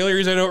don't like. The only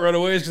reason I don't run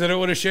away is because I don't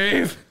want to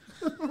shave.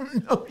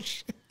 No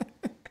shit.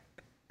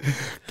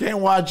 Can't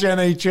watch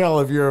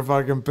NHL if you're a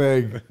fucking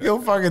pig.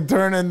 You'll fucking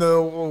turn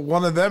into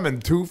one of them in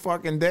 2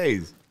 fucking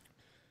days.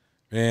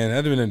 Man,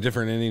 that'd have been a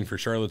different ending for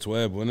Charlotte's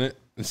Web, wouldn't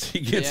it? She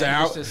gets Yeah,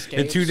 he out, just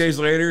and 2 escapes. days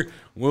later,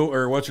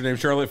 what's her name?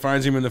 Charlotte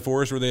finds him in the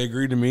forest where they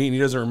agreed to meet, and he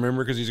doesn't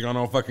remember because he's gone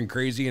all fucking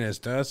crazy in his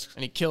tusks.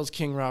 And he kills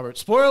King Robert.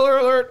 Spoiler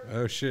alert.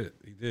 Oh shit,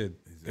 he did.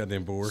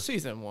 Goddamn boar.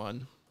 Season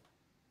 1.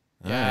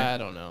 Yeah, I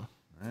don't know.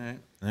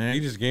 He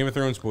just Game of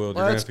Thrones spoiled.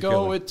 You're gonna Let's have to kill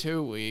go him. with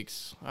 2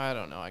 weeks. I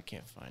don't know. I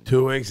can't find it.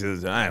 2 weeks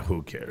is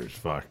who cares?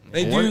 Fuck.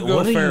 They do What, go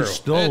what are you feral.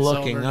 still It's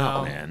looking over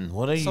up, now. man?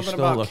 What are you Something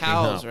still about looking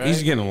cows, up? right?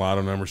 He's getting a lot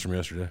of numbers from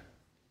yesterday.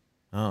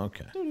 Oh,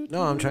 okay.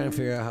 No, I'm trying to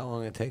figure out how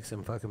long it takes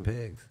them fucking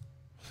pigs.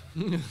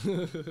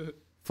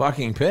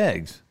 Fucking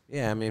pigs.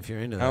 Yeah, I mean, if you're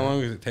into How that.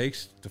 long does it take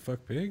to fuck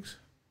pigs?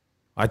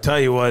 I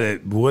tell you what,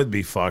 it would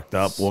be fucked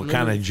up. What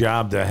kind of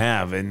job to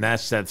have, and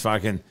that's that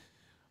fucking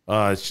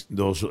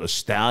those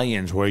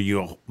stallions where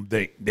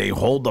they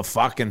hold the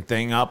fucking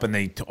thing up and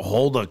they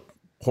hold a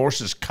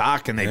horse's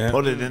cock and they Yeah.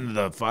 put it into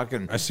the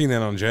fucking I seen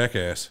that on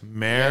Jackass.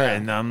 mare,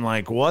 and I'm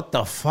like, what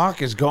the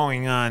fuck is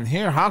going on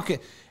here? How can?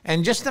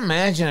 And just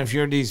imagine if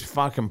you're these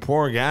fucking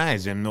poor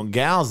guys and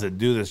gals that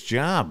do this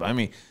job. I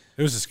mean,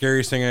 It was the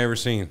scariest thing I ever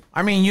seen.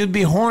 you'd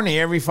be horny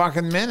every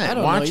fucking minute I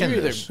don't watching know.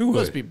 You're this. either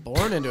supposed to be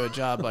born into a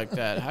job like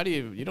that. How do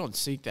you don't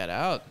seek that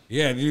out?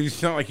 Yeah, dude,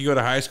 it's not like you go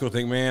to high school and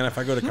think, man, if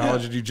I go to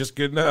college and do just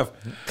good enough,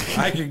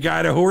 I could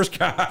guide a horse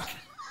cock.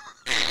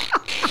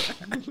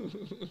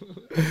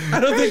 I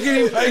don't think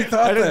anybody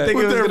thought that. think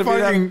it was gonna be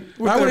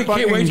that- I would have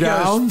can't wait to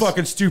get this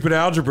fucking stupid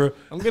algebra.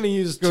 I'm gonna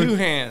use 2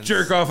 hands.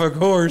 Jerk off a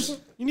horse.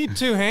 You need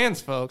 2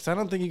 hands, folks. I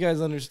don't think you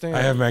guys understand.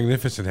 I have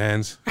magnificent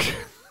hands.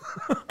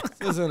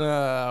 isn't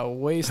a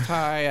waist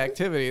high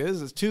activity.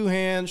 This is 2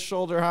 hands,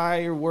 shoulder high.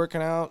 You're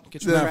working out.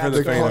 Get your Not for abs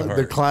the going. faint of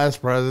The class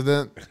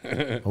president.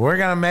 We're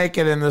gonna make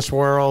it in this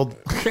world.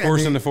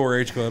 Horse in the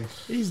 4-H club.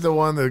 He's the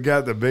one that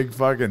got the big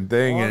fucking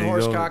thing. One and he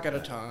horse goes- cock at a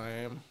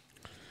time.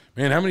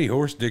 Man, how many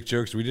horse dick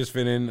jokes do we just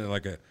fit in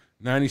like a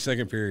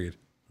 90-second period?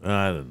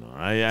 I don't know.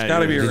 It's got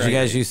to be Did right. you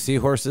guys use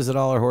seahorses at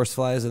all or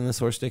horseflies in this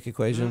horse dick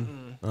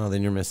equation? Oh,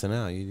 then you're missing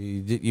out.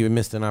 You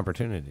missed an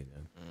opportunity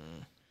then.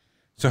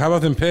 So how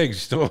about them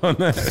pigs? Still on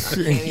that? I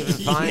can't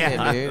even find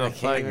it, dude. I fuck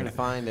can't even it.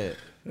 find it.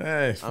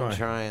 Hey, I'm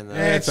trying though.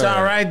 It's all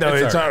all right. right though.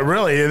 It's It's all right.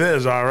 really it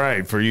is all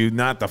right for you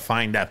not to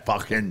find that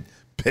fucking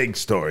pig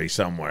story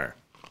somewhere.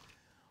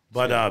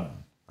 But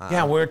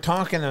yeah, we were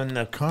talking in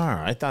the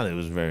car. I thought it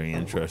was very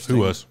interesting.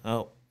 Who was?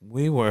 Oh,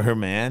 we were,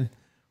 man.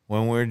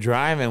 When we were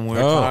driving, we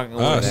were Oh, talking.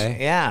 us.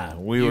 Yeah,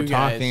 we You were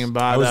guys. talking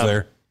about I was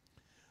there.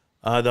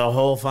 the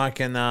whole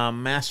fucking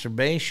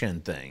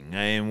masturbation thing,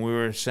 and we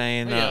were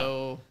saying.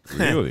 Yo.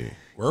 Really?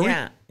 Were we?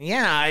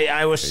 Yeah.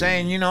 I was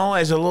saying, you know,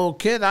 as a little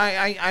kid,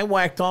 I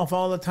whacked off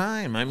all the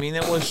time. I mean,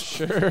 it was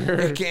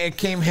it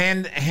came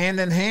hand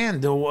in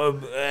hand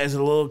as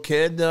a little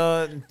kid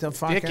to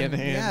fucking Dick in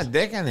hand. Yeah,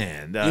 dick in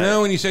hand. You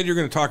know, when you said you were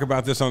going to talk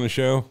about this on the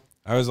show,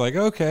 I was like,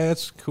 okay,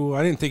 that's cool.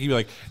 I didn't think you'd be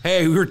like,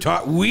 hey,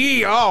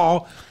 we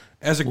all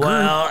as a group.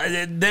 well,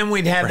 then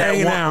we'd have We're that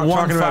hanging out, one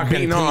talking about fucking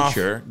beating off.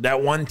 teacher,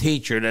 that one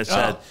teacher that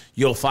said,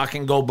 "You'll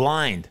fucking go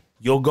blind.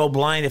 You'll go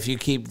blind if you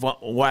keep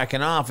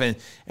whacking off." And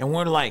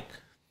we're like.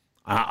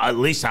 At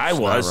least I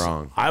was. not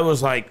wrong. I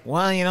was like,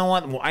 well, you know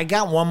what? I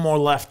got one more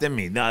left in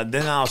me.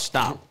 Then I'll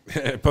stop.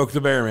 Poke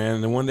the bear, man.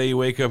 And then one day you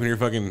wake up and you're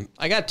fucking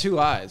I got 2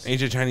 eyes.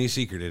 ancient Chinese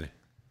secreted.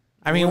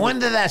 I mean, when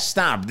did that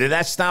stop? Did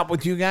that stop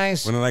with you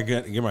guys? When did I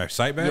get my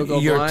sight back? You'll go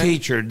Your blind?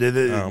 teacher, did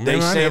Oh, they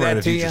man, I say never had that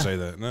a to teacher you? say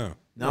that. No.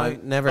 No,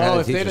 I've never had a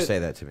if they'd teacher have- say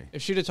that to me.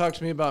 If she'd have talked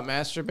to me about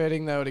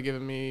masturbating, that would have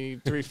given me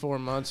 3-4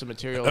 months of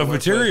material. Of to work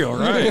with. material,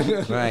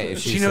 right? Right. If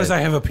She knows I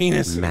have a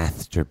penis.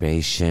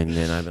 masturbation,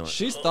 and I've been like,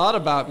 She's thought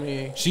about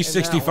me. She's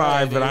in that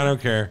 65, way, but I dude.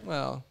 don't care.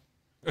 Well,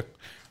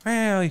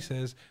 Well, he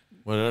says.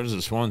 well, there's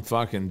this one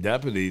fucking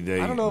deputy.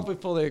 I don't know if we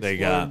fully they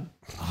explored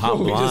got hot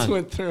what we just blonde,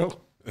 went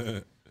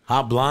through.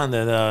 hot blonde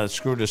that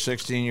screwed a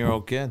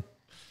 16-year-old kid.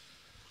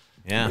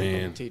 Yeah,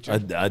 Man.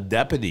 Teacher. a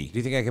deputy. do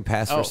you think I could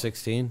pass Oh. for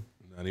 16?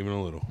 Not even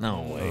a little.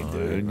 No way,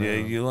 dude.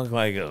 You look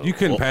like a You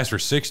couldn't pass for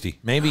 60.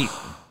 maybe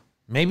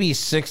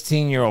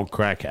 16-year-old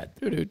crackhead.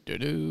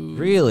 Do-do-do-do.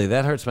 Really?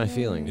 That hurts my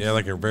feelings. Yeah,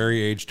 like a very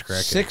aged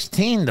crackhead.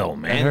 16 though,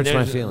 man. hurts my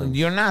There's- feelings.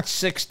 You're not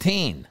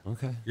 16.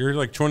 Okay. You're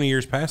like 20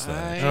 years past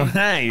that. Oh,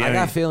 hey, I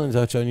got feelings,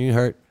 Ocho, and you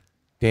hurt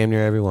damn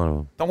near every one of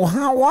them.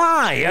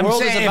 why? I'm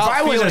world is saying if about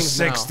I was a feelings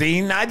now.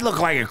 16, I'd look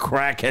like a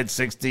crackhead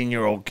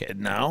 16-year-old kid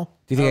now.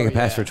 Do you think I could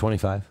pass yeah. for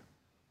 25?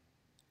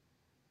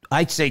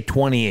 I'd say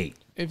 28.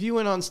 If you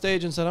went on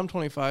stage and said, I'm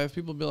 25,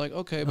 people would be like,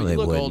 okay, but No, they you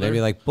look wouldn't. older. They'd be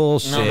like,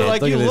 bullshit. They'd be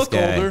like, look you at this look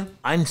guy. older.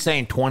 I'm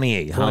saying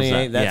 28. How's 28,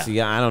 that? that's,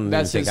 yeah, I don't even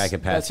That's think his, I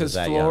could pass that's as his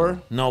that floor.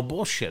 young. No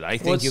bullshit. I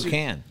think What's you your-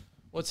 can.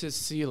 What's his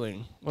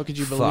ceiling? What could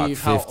you Fuck, believe?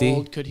 50? How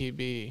old could he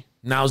be?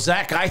 Now,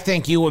 Zach, I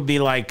think you would be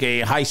like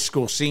a high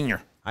school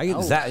senior. I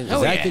could, Zach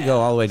hell Zach yeah. could go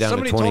all the way down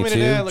Somebody to told me 22,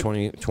 today I look-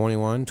 20,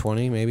 21,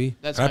 20 maybe.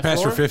 That's Can I my pass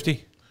floor? for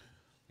 50?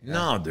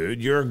 No,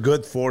 dude, you're a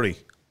good 40.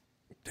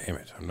 Damn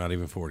it. I'm not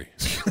even 40.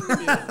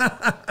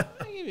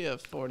 I'll give you a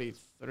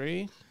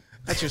 43.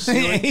 That's your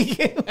ceiling.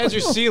 That's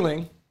your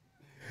ceiling.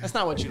 That's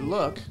not what you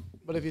look.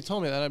 But if you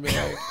told me that, I'd be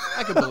like,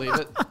 I could believe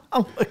it.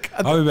 I'll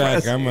be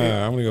back. I'm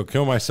going to go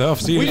kill myself.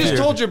 See We you just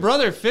later. told your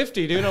brother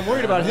 50, dude. I'm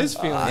worried about his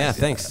feelings. Yeah,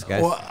 thanks,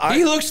 guys.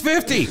 He looks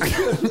 50.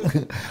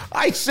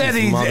 I said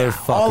These he's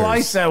motherfuckers. all I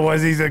said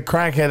was he's a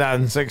crackhead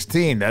on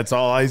 16. That's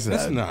all I said.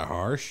 That's not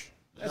harsh.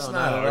 That's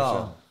not at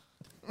all.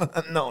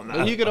 no,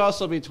 But you could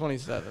also be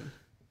 27.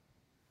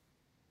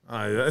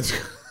 that's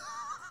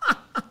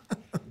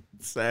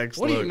Zach's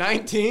What are you, look.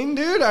 19,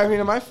 dude? I mean,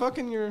 am I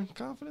fucking your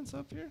confidence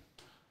up here?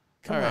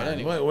 All right,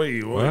 anyway. What are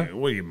you? What?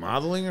 What are you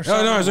modeling or No,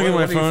 something? no, I was looking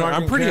What at my do you phone.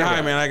 fucking I'm pretty care high,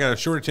 about? man. I got a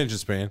short attention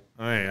span.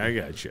 All right, I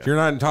got you. If you're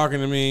not talking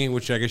to me,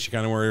 which I guess you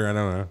kind of worry, I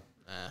don't know.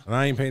 And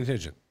I ain't paying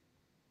attention.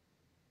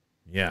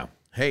 Yeah.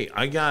 Hey,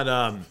 I got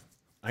I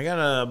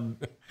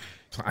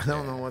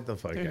don't know what the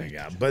fuck I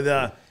got,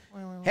 but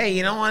hey,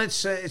 you know what?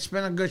 It's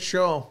been a good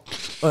show.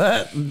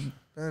 Been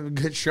a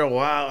good show.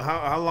 Wow,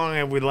 how long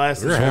have we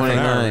lasted? We're half an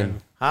hour. 29.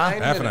 man. Huh?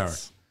 Half an hour.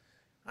 Minutes.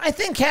 I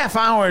think half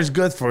hour is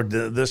good for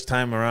this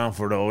time around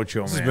for the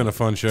Ocho This man. has been a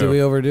fun show. Did we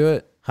overdo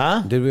it?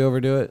 Huh? Did we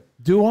overdo it?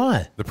 Do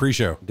what? The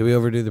pre-show. Did we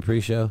overdo the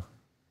pre-show?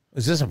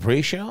 Is this a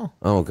pre-show?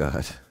 Oh,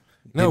 God.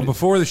 No,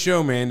 before the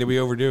show, man, did we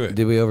overdo it?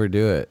 Did we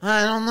overdo it?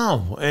 I don't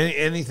know.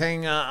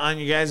 Anything on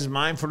you guys'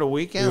 mind for the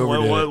weekend? We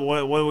overdid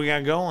What do we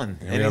got going?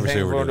 Yeah, we obviously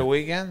Anything for overdid the it.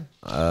 weekend?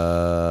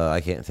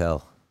 I can't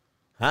tell.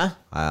 Huh?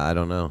 I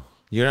don't know.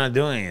 You're not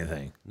doing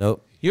anything.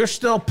 Nope. You're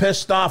still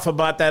pissed off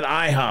about that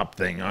IHOP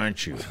thing,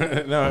 aren't you?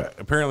 No,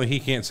 apparently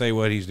he can't say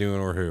what he's doing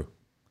or who.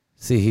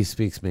 See, he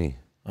speaks me.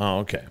 Oh,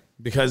 okay.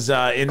 Because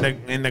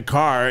in the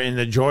car in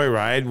the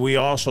joyride, we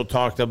also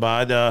talked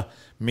about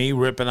me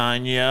ripping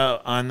on you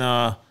on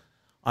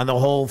on the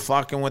whole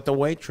fucking with the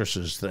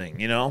waitresses thing,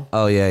 you know?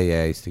 Oh, yeah.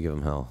 I used to give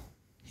him hell.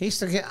 He used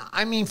to get,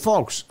 I mean,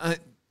 folks, I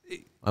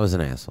was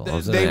an asshole.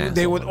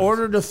 they would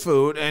order the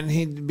food and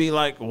he'd be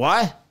like,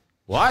 what?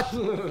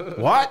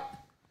 What?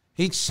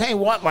 He'd say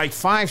what like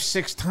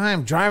 5-6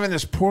 times, driving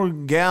this poor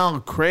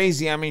gal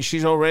crazy. I mean,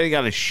 she's already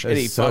got a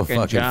shitty It's so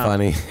fucking job.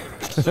 funny.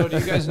 So do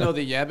you guys know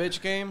the yeah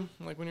bitch game?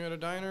 Like when you're at a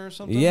diner or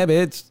something? Yeah,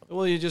 bitch.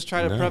 Well, you just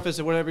try to preface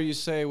it, whatever you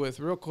say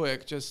with real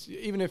quick, just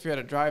even if you're at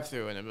a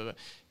drive-through and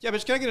yeah,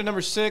 but can I get a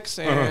number 6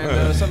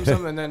 and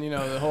something, and then, you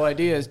know, the whole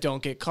idea is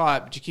don't get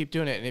caught, but you keep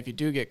doing it. And if you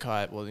do get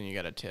caught, well, then you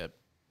got a tip,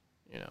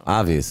 you know?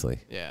 Obviously.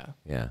 Yeah.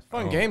 Yeah.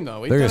 Fun game,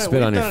 though. They're going to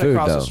spit on your food,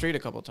 across though. the street a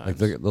couple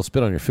times. Like they'll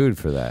spit on your food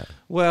for that.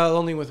 Well,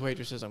 only with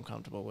waitresses I'm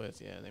comfortable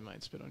with. Yeah, they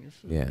might spit on your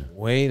food. Yeah.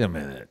 Wait a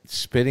minute.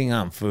 Spitting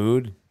on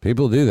food?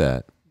 People do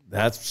that.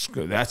 That's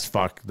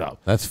fucked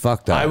up. That's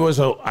fucked up. I was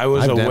a I've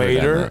never done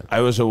waiter. that. I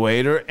was a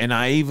waiter, and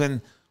I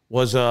even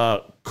was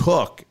a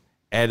cook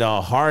at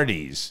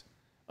Hardee's,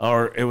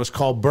 or it was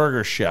called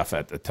Burger Chef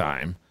at the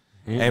time.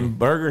 And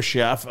Burger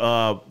Chef,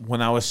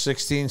 when I was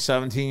 16,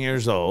 17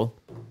 years old,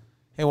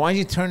 hey, why'd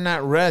you turn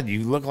that red?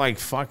 You look like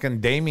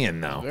fucking Damien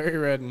now. Very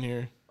red in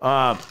here.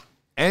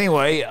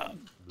 Anyway,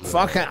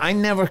 fucking, I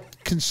never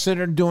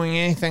considered doing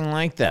anything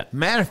like that.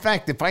 Matter of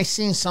fact, if I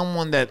seen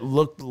someone that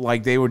looked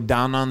like they were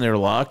down on their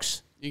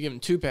lucks, You give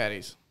them 2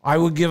 patties. I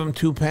would give him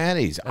 2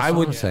 patties. I what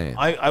would I'm saying.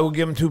 I would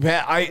give him 2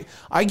 patties.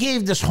 I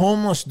gave this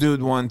homeless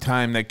dude one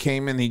time that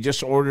came in. He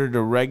just ordered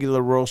a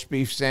regular roast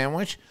beef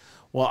sandwich.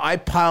 Well, I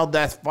piled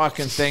that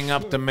fucking thing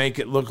up to make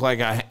it look like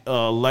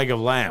a leg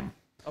of lamb.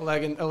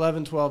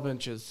 11, 12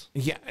 inches.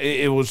 Yeah,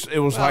 it was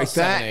like 7,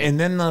 that. 8. And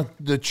then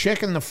the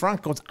chick in the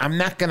front goes, "I'm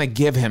not gonna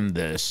give him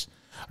this."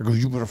 I go,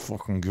 "You better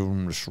fucking give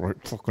him this right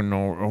fucking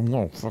now. I'm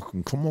gonna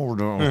fucking come over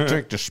there and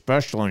take the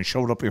special," and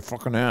showed up your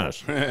fucking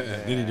ass.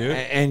 Did he do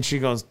it? And she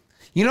goes,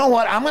 "You know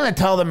what? I'm going to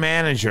tell the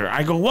manager."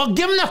 I go, "Well,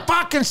 give him the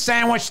fucking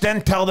sandwich,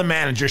 then tell the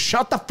manager.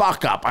 Shut the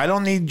fuck up. I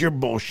don't need your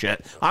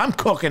bullshit. I'm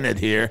cooking it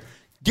here.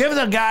 Give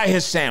the guy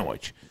his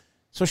sandwich."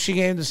 So she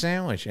gave the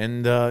sandwich.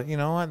 And you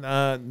know what?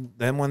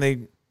 Then when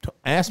they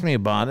asked me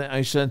about it,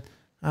 I said,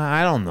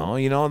 "I don't know.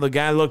 You know, the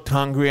guy looked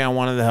hungry. I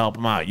wanted to help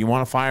him out. You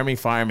want to fire me?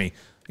 Fire me.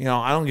 You know,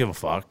 I don't give a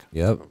fuck."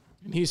 Yep.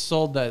 And he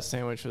sold that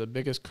sandwich for the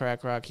biggest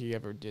crack rock he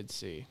ever did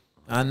see.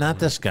 Not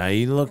this guy.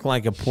 He looked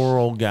like a poor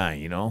old guy,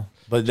 you know.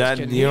 But that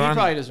Kidding. He you're on,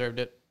 probably deserved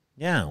it.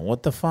 yeah.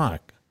 What the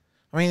fuck?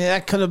 I mean,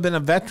 that could have been a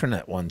veteran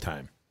at one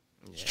time.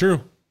 It's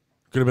true.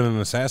 Could have been an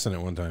assassin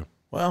at one time.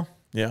 Well,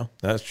 yeah,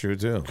 that's true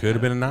too. Could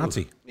have been a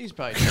Nazi. He's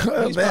probably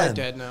dead. He's probably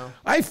dead now.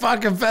 I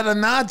fucking fed a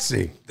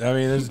Nazi. I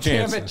mean, there's a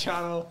chance. Damn it,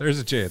 Chano. There's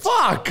a chance.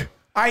 Fuck.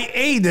 I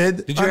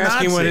aided. Did you a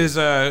ask him what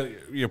Nazi.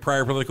 his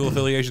prior political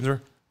affiliations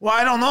were? Well,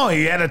 I don't know.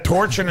 He had a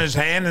torch in his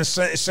hand and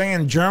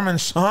singing German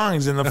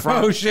songs in the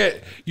front. Oh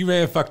shit! You may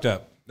have fucked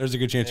up. There's a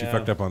good chance you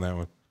fucked up on that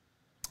one.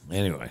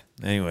 Anyway,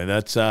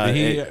 that's Did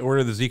he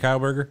order the Zeke Heil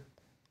burger?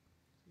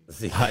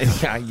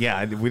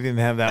 yeah. We didn't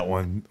have that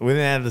one. We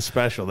didn't have the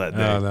special that day.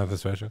 No, not the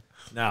special.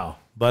 No,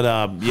 but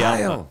yeah.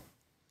 Kyle.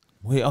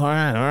 We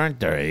aren't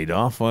there,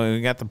 Adolf. Well,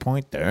 we got the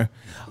point there.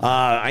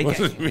 I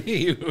Wasn't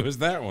me. It was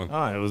that one.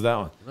 Oh, it was that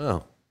one. Oh.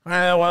 All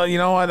right, well, you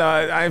know what?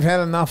 I've had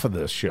enough of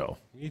this show.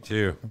 Me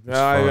too.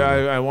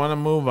 I want to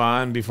move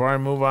on. Before I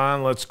move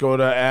on, let's go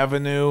to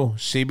Avenue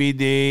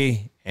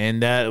CBD.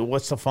 And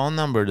what's the phone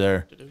number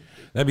there?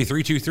 That'd be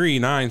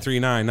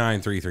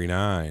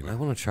 323-939-9339. I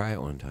want to try it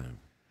one time.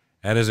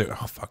 That is it.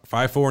 Oh fuck.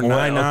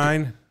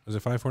 5499. Was it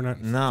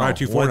 549? No.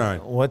 5249.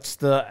 What's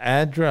the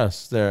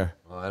address there?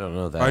 Oh, I don't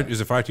know that. Is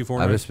it I've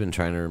 5249? just been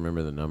trying to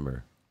remember the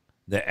number.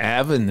 The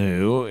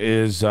Avenue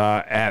is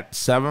at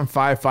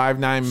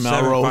 7559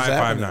 Melrose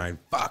Avenue. 7559.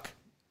 Fuck.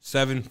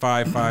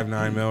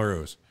 7559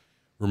 Melrose.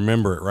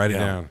 Remember it. Write it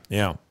down.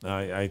 Yeah.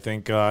 I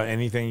think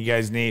anything you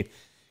guys need,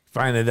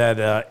 find it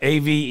at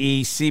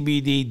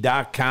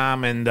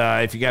avecbd.com. And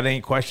if you got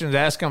any questions,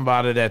 ask them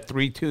about it at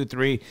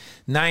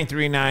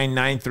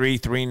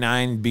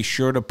 323-939-9339. Be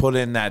sure to put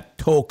in that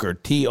TOKER,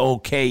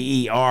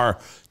 TOKER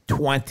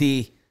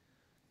 20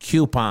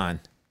 coupon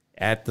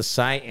at the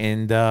site,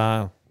 and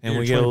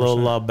we get a little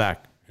 20%. love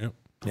back. Yep.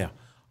 Yeah.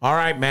 All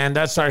right, man.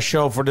 That's our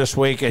show for this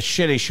week. A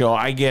shitty show.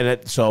 I get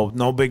it. So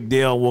no big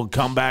deal. We'll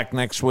come back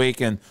next week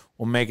and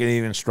we'll make it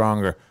even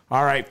stronger.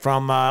 All right.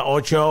 From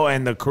Ocho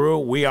and the crew,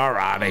 we are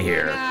out of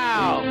here.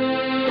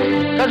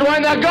 Because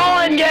when the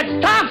going gets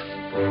tough,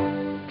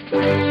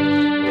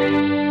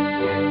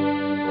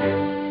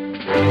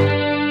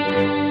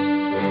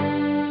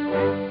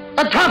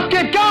 the tough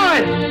get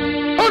going.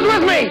 Who's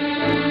with me?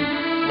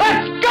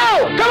 Let's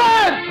go! Come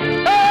on!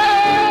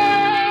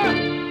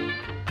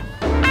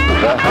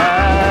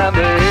 Behind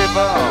the eight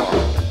ball,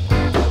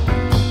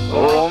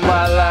 all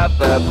my life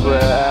that's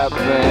where I've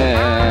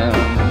been.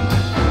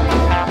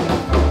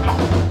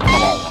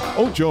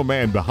 Ocho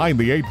Man Behind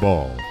the Eight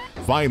Ball.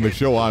 Find the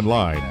show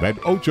online at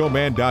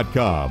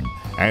ochoman.com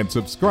and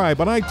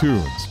subscribe on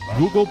iTunes,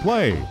 Google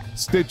Play,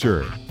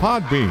 Stitcher,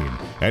 Podbean,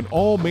 and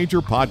all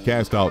major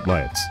podcast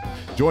outlets.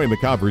 Join the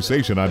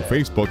conversation on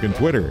Facebook and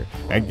Twitter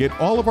and get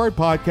all of our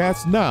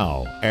podcasts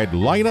now at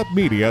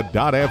lineupmedia.fm.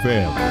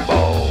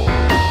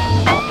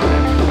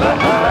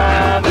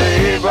 Behind the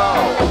eight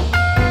ball.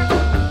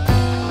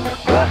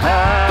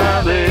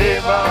 Behind the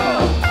eight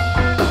ball.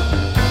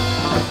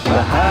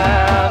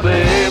 Behind the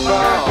eight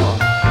ball.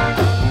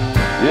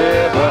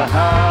 Yeah,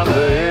 behind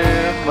the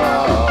eight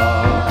ball.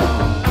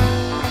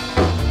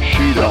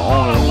 She the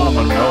only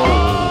woman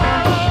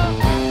knows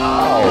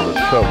all the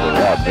trouble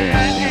I've been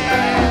in.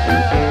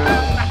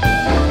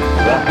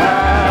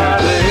 Behind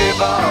the eight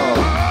ball.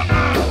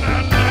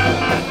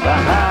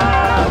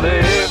 Behind the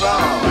eight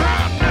ball.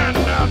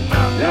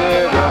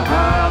 Yeah,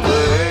 behind the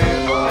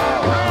eight ball.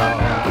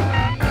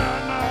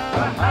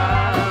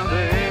 Behind the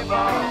eight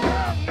ball.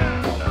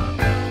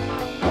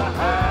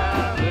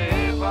 Behind the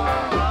eight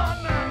ball.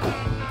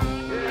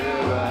 Yeah,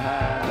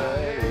 behind the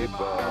eight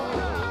ball.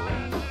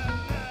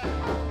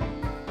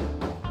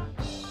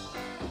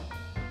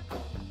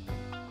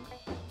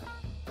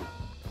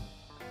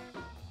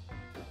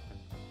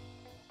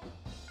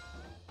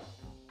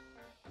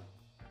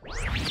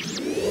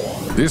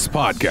 This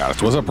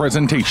podcast was a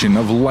presentation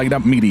of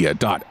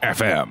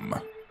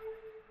lightupmedia.fm.